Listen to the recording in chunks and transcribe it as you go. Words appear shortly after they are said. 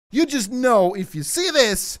You just know if you see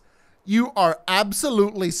this, you are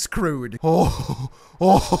absolutely screwed. Oh,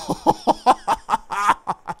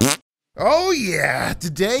 oh yeah,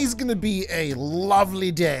 today's gonna be a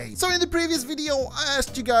lovely day. So in the previous video, I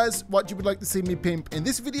asked you guys what you would like to see me pimp in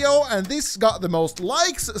this video, and this got the most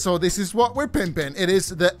likes, so this is what we're pimping. It is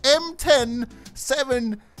the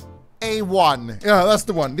M107A1. Yeah, that's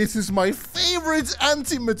the one. This is my favorite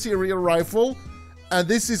anti-material rifle. And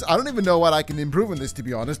this is, I don't even know what I can improve on this, to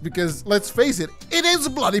be honest, because let's face it, it is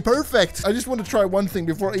bloody perfect. I just want to try one thing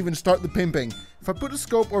before I even start the pimping. If I put a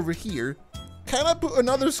scope over here, can I put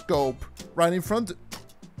another scope right in front?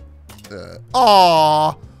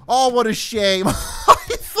 Oh, what a shame. I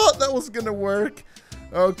thought that was gonna work.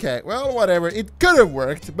 Okay, well, whatever. It could have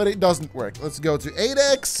worked, but it doesn't work. Let's go to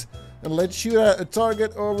 8x and let's shoot at a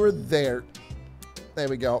target over there. There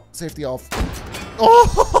we go. Safety off.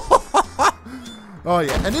 Oh! Oh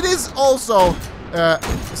yeah, and it is also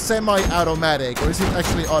semi-automatic, or is it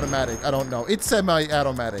actually automatic? I don't know. It's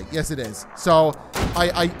semi-automatic. Yes, it is. So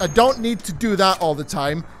I don't need to do that all the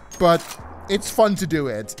time, but it's fun to do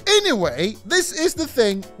it. Anyway, this is the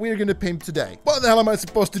thing we're gonna pimp today. What the hell am I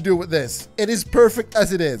supposed to do with this? It is perfect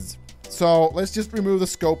as it is. So let's just remove the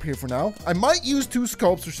scope here for now. I might use 2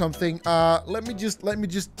 scopes or something. Let me just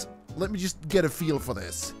get a feel for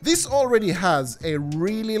this. This already has a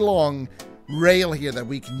really long rail here that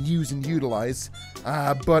we can use and utilize,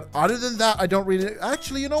 but other than that, I don't really.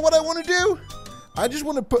 Actually, you know what I want to do? I just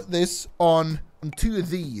want to put this on 2 of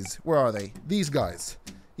these. Where are they? These guys.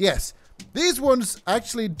 Yes, these ones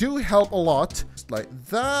actually do help a lot. Just like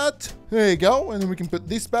that. There you go. And then we can put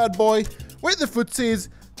this bad boy with the footsies,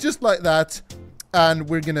 just like that, and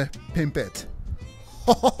we're gonna pimp it.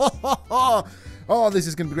 Oh, this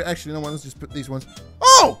is gonna be great. Actually, no one. Let's just put these ones.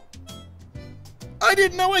 Oh! I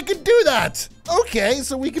didn't know I could do that. Okay,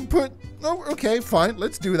 so we can put, oh, okay, fine.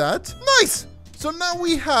 Let's do that. Nice. So now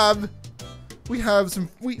we have some,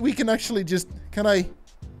 we can actually just, can I,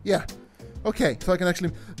 yeah. Okay, so I can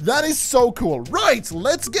actually, that is so cool. Right,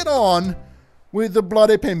 let's get on with the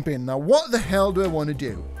bloody pimping. Now, what the hell do I want to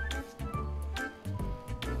do?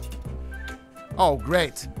 Oh,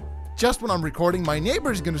 great. Just when I'm recording, my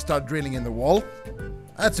neighbor's gonna start drilling in the wall.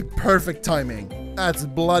 That's perfect timing. That's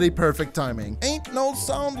bloody perfect timing. Ain't no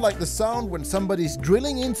sound like the sound when somebody's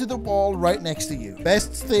drilling into the wall right next to you.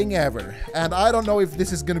 Best thing ever. And I don't know if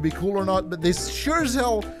this is gonna be cool or not, but this sure as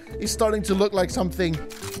hell is starting to look like something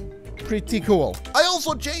pretty cool. I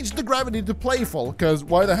also changed the gravity to playful, because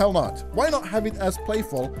why the hell not? Why not have it as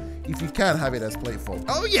playful if you can have it as playful?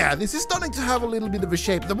 Oh yeah, this is starting to have a little bit of a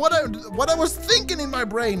shape. What I was thinking in my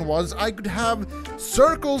brain was I could have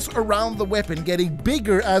circles around the weapon getting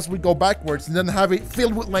bigger as we go backwards, and then have it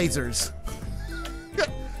filled with lasers.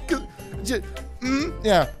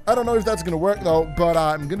 Yeah, I don't know if that's gonna work though, but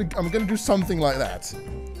I'm gonna do something like that.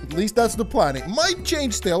 At least that's the plan. It might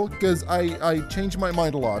change still, because I change my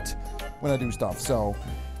mind a lot when I do stuff, so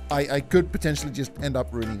I could potentially just end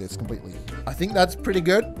up ruining this completely. I think that's pretty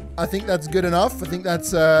good. I think that's good enough. I think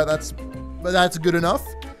that's good enough.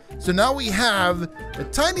 So now we have a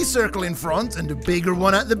tiny circle in front and a bigger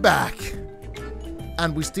one at the back.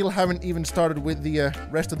 And we still haven't even started with the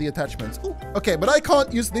rest of the attachments. Ooh, okay, but I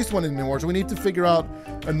can't use this one anymore, so we need to figure out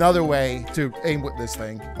another way to aim with this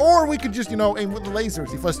thing. Or we could just, you know, aim with the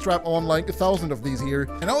lasers if I strap on like 1,000 of these here.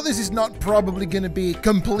 I know this is not probably gonna be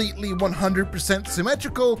completely 100%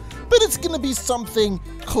 symmetrical, but it's gonna be something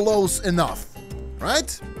close enough,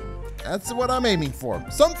 right? That's what I'm aiming for.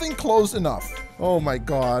 Something close enough. Oh my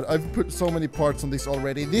god, I've put so many parts on this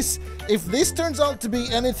already. If this turns out to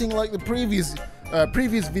be anything like the previous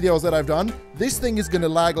videos that I've done, this thing is gonna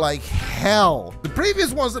lag like hell. The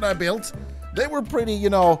previous ones that I built, they were pretty, you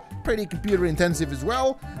know, pretty computer intensive as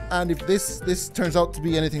well. And if this turns out to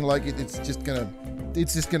be anything like it, it's just gonna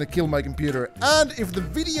kill my computer. And if the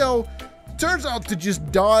video turns out to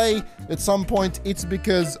just die at some point, it's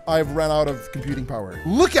because I've ran out of computing power.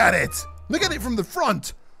 Look at it! Look at it from the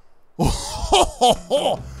front!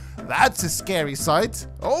 Oh, that's a scary sight.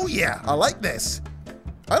 Oh yeah, I like this.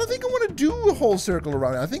 I don't think I want to do a whole circle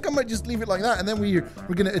around it. I think I might just leave it like that, and then we're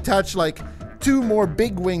gonna attach like 2 more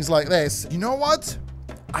big wings like this. You know what?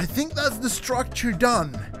 I think that's the structure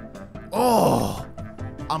done. Oh,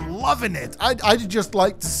 I'm loving it. I'd just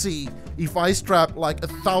like to see if I strap like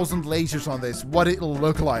 1,000 lasers on this, what it'll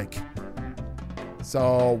look like.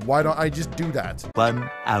 So why don't I just do that? 1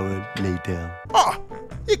 hour later. Oh,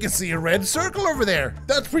 you can see a red circle over there.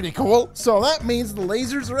 That's pretty cool. So that means the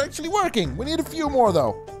lasers are actually working. We need a few more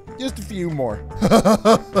though. Just a few more.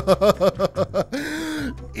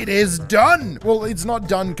 It is done. Well, it's not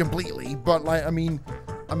done completely, but like, I mean,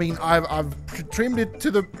 I mean, I've trimmed it to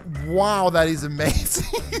the... Wow, that is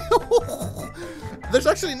amazing. There's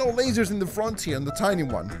actually no lasers in the front here, in the tiny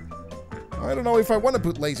one. I don't know if I want to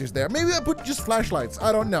put lasers there. Maybe I put just flashlights.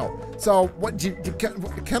 I don't know. So,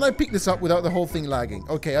 can I pick this up without the whole thing lagging?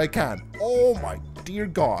 Okay, I can. Oh my dear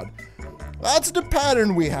God. That's the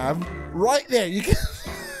pattern we have right there. You can...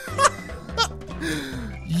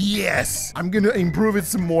 Yes! I'm gonna improve it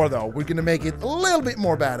some more though. We're gonna make it a little bit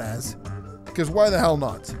more badass. Because why the hell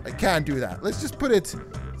not? I can't do that. Let's just put it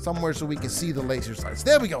somewhere so we can see the laser sights.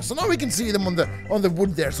 There we go. So now we can see them on the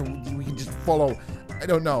wood there, so we can just follow. I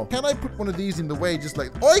don't know. Can I put one of these in the way just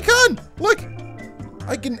like... Oh, I can! Look!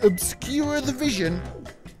 I can obscure the vision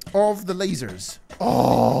of the lasers.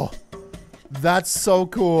 Oh! That's so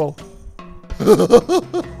cool.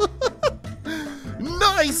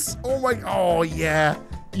 Nice! Oh my... Oh, yeah.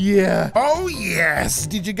 Yeah. Oh, yes!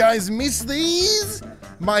 Did you guys miss these?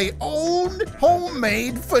 My own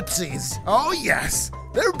homemade footsies. Oh, yes.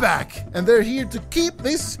 They're back. And they're here to keep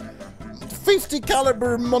this 50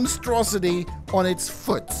 caliber monstrosity on its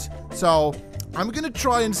foot. So I'm gonna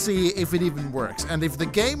try and see if it even works. And if the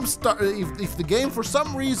game if the game for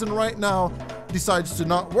some reason right now decides to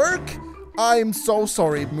not work, I'm so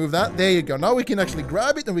sorry. Move that. There you go. Now we can actually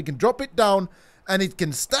grab it and we can drop it down and it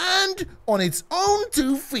can stand on its own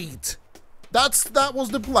 2 feet. That was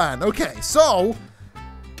the plan. Okay, so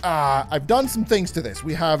I've done some things to this.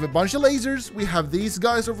 We have a bunch of lasers. We have these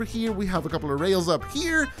guys over here. We have a couple of rails up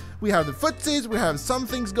here. We have the footsies. We have some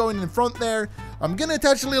things going in front there. I'm going to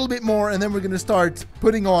attach a little bit more, and then we're going to start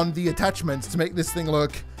putting on the attachments to make this thing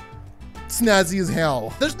look snazzy as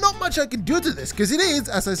hell. There's not much I can do to this, because it is,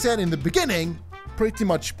 as I said in the beginning, pretty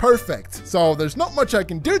much perfect. So there's not much I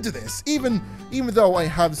can do to this, even though I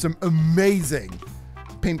have some amazing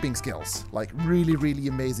pimping skills, like really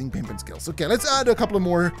amazing pimping skills. Okay, let's add a couple of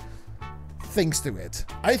more things to it.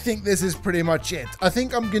 I think this is pretty much it. I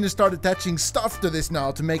think I'm gonna start attaching stuff to this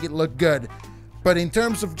now to make it look good. But in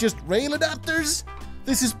terms of just rail adapters,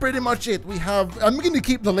 this is pretty much it. We have, I'm gonna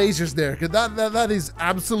keep the lasers there because that is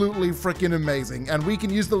absolutely freaking amazing. And we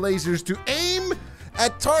can use the lasers to aim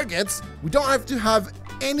at targets. We don't have to have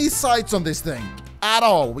any sights on this thing at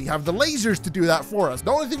all. We have the lasers to do that for us.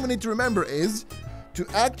 The only thing we need to remember is to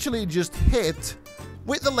actually just hit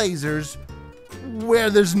with the lasers where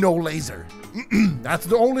there's no laser. That's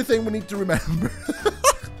the only thing we need to remember.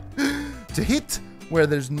 To hit where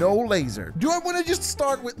there's no laser. Do I want to just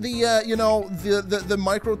start with the, you know, the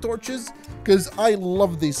micro torches? Because I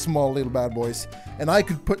love these small little bad boys, and I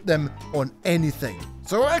could put them on anything.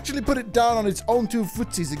 So I'll actually put it down on its own 2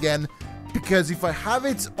 footsies again, because if I have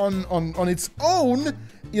it on its own,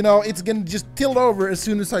 you know, it's gonna just tilt over as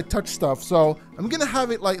soon as I touch stuff. So I'm gonna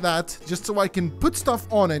have it like that, just so I can put stuff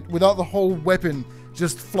on it without the whole weapon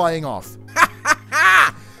just flying off.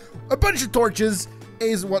 A bunch of torches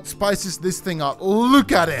is what spices this thing up.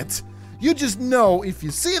 Look at it. You just know if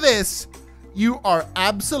you see this, you are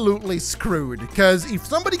absolutely screwed. Because if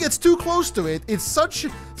somebody gets too close to it, it's such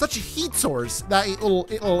a heat source that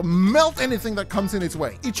it'll melt anything that comes in its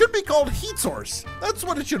way. It should be called heat source. That's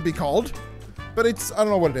what it should be called. But I don't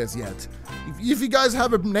know what it is yet. If you guys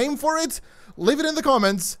have a name for it, leave it in the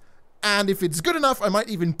comments. And if it's good enough, I might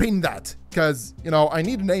even pin that. Because, you know, I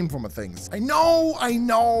need a name for my things. I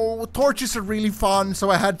know. Torches are really fun. So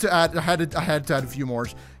I had to add a few more,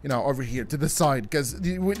 you know, over here to the side. Because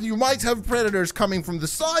you might have predators coming from the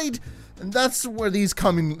side. And that's where these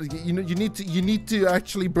come in. You know, you need to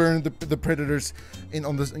actually burn the predators in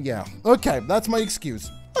on this. Yeah. Okay, that's my excuse.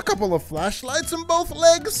 A couple of flashlights on both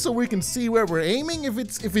legs so we can see where we're aiming if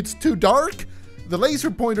it's too dark. The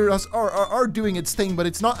laser pointers are doing its thing, but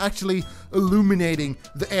it's not actually illuminating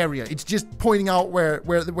the area. It's just pointing out where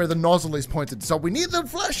the nozzle is pointed. So we need the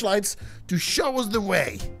flashlights to show us the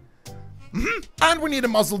way. And we need a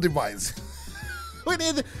muzzle device. we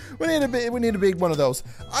need a big one of those.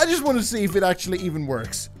 I just want to see if it actually even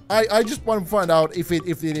works. I just want to find out if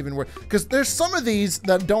it even works. Because there's some of these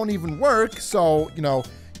that don't even work. So, you know,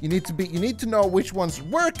 you need to know which ones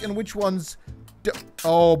work and which ones don't.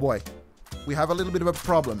 Oh boy. We have a little bit of a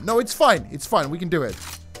problem. No, it's fine. It's fine. We can do it.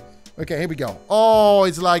 Okay, here we go. Oh,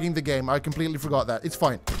 it's lagging the game. I completely forgot that. It's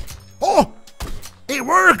fine. Oh, it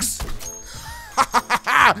works.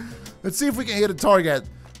 Let's see if we can hit a target.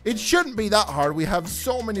 It shouldn't be that hard. We have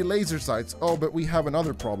so many laser sights. Oh, but we have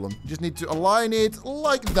another problem. Just need to align it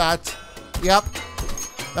like that. Yep.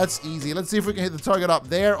 That's easy. Let's see if we can hit the target up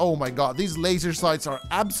there. Oh my God. These laser sights are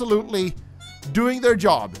absolutely doing their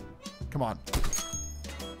job. Come on.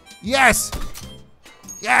 Yes!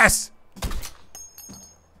 Yes!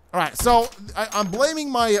 All right, so I'm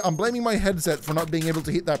blaming my headset for not being able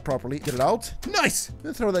to hit that properly. Get it out. Nice.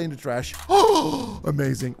 Let's throw that in the trash. Oh,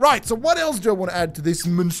 amazing. Right, so what else do I want to add to this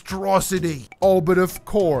monstrosity? Oh, but of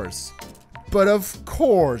course,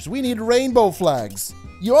 we need rainbow flags.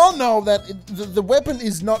 You all know that the weapon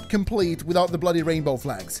is not complete without the bloody rainbow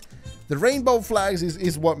flags. The rainbow flags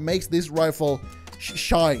is what makes this rifle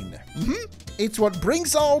shine. It's what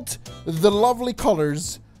brings out the lovely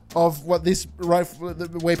colors of what this rifle,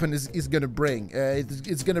 the weapon is gonna bring.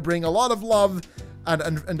 It's gonna bring a lot of love, and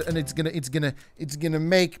it's gonna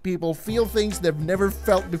make people feel things they've never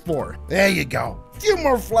felt before. There you go. A few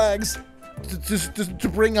more flags to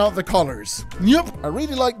bring out the colors. Yep. I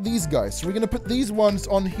really like these guys, so we're gonna put these ones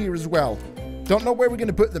on here as well. Don't know where we're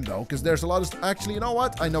gonna put them though, because there's a lot of. Actually, you know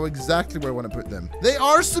what? I know exactly where I want to put them. They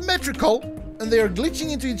are symmetrical and they are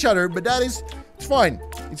glitching into each other, but that is. It's fine.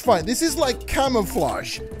 It's fine. This is like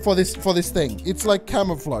camouflage for this thing. It's like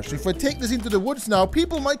camouflage. If I take this into the woods now,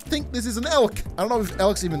 people might think this is an elk. I don't know if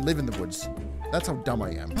elks even live in the woods. That's how dumb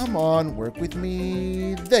I am. Come on, work with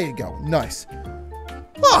me. There you go. Nice.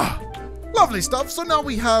 Ah, lovely stuff. So now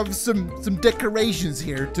we have some decorations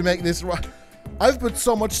here to make this. I've put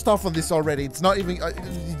so much stuff on this already. It's not even.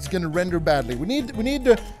 It's gonna render badly. We need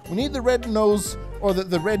the red nose or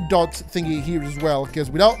the red dot thingy here as well, because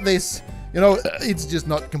without this. You know, it's just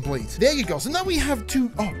not complete. There you go. So now we have two.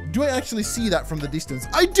 Oh, do I actually see that from the distance?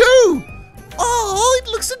 I do! Oh, it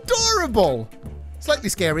looks adorable. Slightly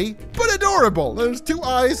scary, but adorable. There's two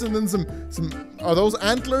eyes and then some. Are those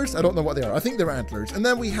antlers? I don't know what they are. I think they're antlers. And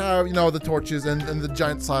then we have, you know, the torches and the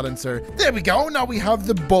giant silencer. There we go. Now we have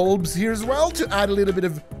the bulbs here as well to add a little bit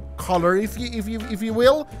of color, if you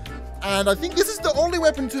will. And I think this is the only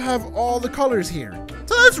weapon to have all the colors here.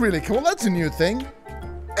 So that's really cool. That's a new thing.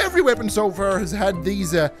 Every weapon so far has had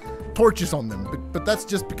these torches on them, but that's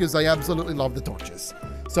just because I absolutely love the torches.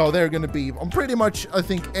 So they're going to be on pretty much, I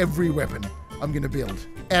think, every weapon I'm going to build,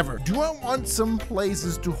 ever. Do I want some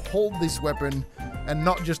places to hold this weapon and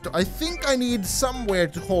not just... I think I need somewhere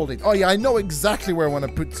to hold it. Oh yeah, I know exactly where I want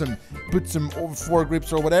to put some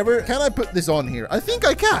foregrips or whatever. Can I put this on here? I think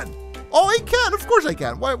I can. Oh, I can. Of course I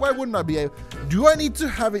can. Why wouldn't I be able... Do I need to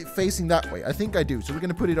have it facing that way? I think I do. So we're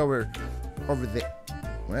going to put it over there.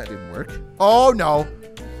 Well, that didn't work. Oh, no.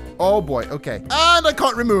 Oh, boy. Okay. And I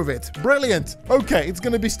can't remove it. Brilliant. Okay, it's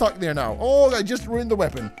going to be stuck there now. Oh, I just ruined the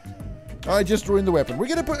weapon. We're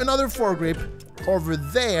going to put another foregrip over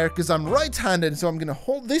there because I'm right-handed. So I'm going to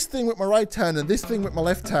hold this thing with my right hand and this thing with my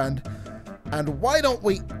left hand. And why don't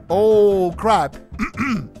we... Oh, crap.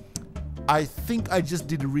 I think I just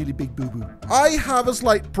did a really big boo-boo. I have a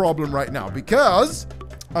slight problem right now because...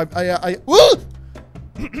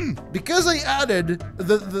 Because I added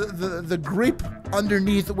the grip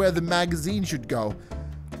underneath where the magazine should go,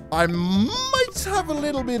 I might have a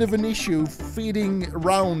little bit of an issue feeding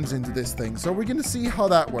rounds into this thing. So we're gonna see how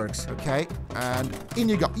that works. Okay, and in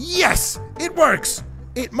you go. Yes, it works.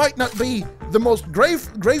 It might not be the most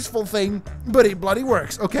graceful thing, but it bloody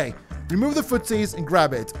works. Okay, remove the footsies and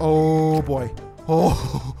grab it. Oh boy.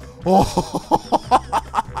 Oh.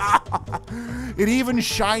 It even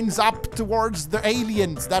shines up towards the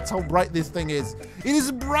aliens. That's how bright this thing is. It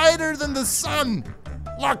is brighter than the sun.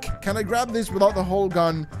 Look, can I grab this without the whole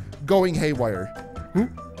gun going haywire?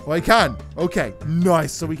 Oh, I can. Okay,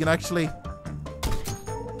 nice. So we can actually...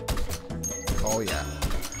 Oh, yeah.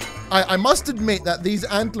 I must admit that these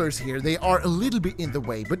antlers here, they are a little bit in the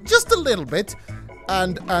way, but just a little bit.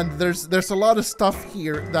 And there's a lot of stuff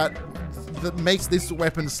here that makes this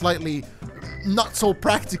weapon slightly... not so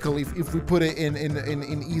practical if we put it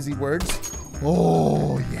in easy words.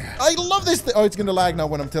 Oh, yeah. I love this thing. Oh, it's going to lag now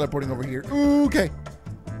when I'm teleporting over here. Okay.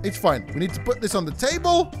 It's fine. We need to put this on the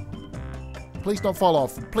table. Please don't fall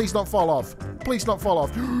off. Please don't fall off. Please don't fall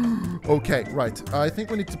off. Okay, right. I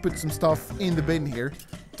think we need to put some stuff in the bin here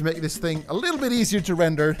to make this thing a little bit easier to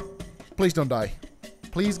render. Please don't die.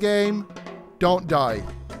 Please, game. Don't die.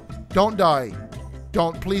 Don't die.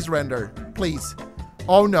 Don't. Please render. Please.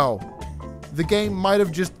 Oh, no. The game might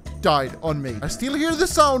have just died on me. I still hear the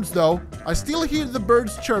sounds, though. I still hear the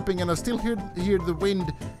birds chirping, and I still hear the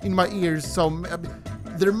wind in my ears, so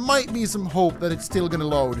there might be some hope that it's still gonna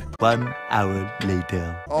load. 1 hour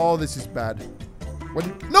later. Oh, this is bad.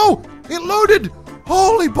 No! It loaded!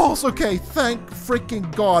 Holy balls! Okay, thank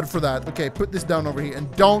freaking God for that. Okay, put this down over here,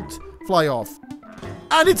 and don't fly off.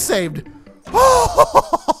 And it's saved!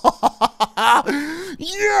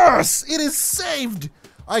 Yes! It is saved!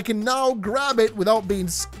 I can now grab it without being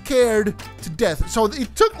scared to death. So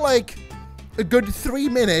it took like a good 3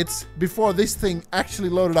 minutes before this thing actually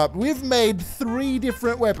loaded up. We've made 3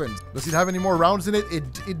 different weapons. Does it have any more rounds in it?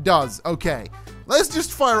 It does. Okay. let's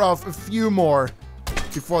just fire off a few more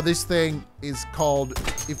before this thing is called,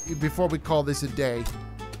 before we call this a day.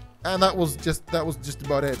 And that was just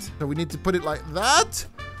about it. So we need to put it like that,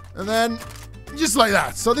 and then just like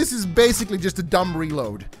that. So this is basically just a dumb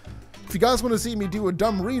reload. If you guys want to see me do a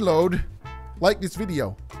dumb reload, like this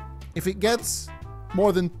video. If it gets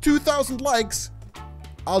more than 2,000 likes,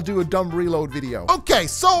 I'll do a dumb reload video. Okay,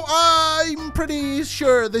 so I'm pretty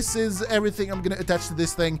sure this is everything I'm gonna attach to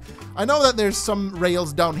this thing. I know that there's some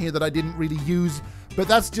rails down here that I didn't really use, but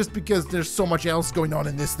that's just because there's so much else going on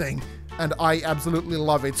in this thing, and I absolutely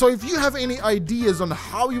love it. So if you have any ideas on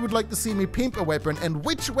how you would like to see me pimp a weapon and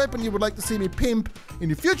which weapon you would like to see me pimp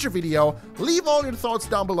in a future video, leave all your thoughts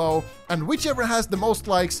down below, and whichever has the most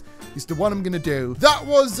likes is the one I'm gonna do. That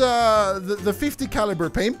was the 50 caliber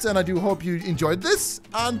pimped, and I do hope you enjoyed this,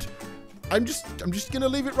 and I'm just gonna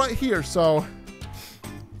leave it right here. So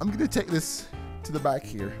I'm gonna take this to the back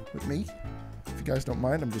here with me. If you guys don't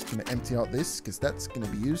mind, I'm just gonna empty out this because that's gonna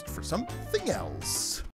be used for something else.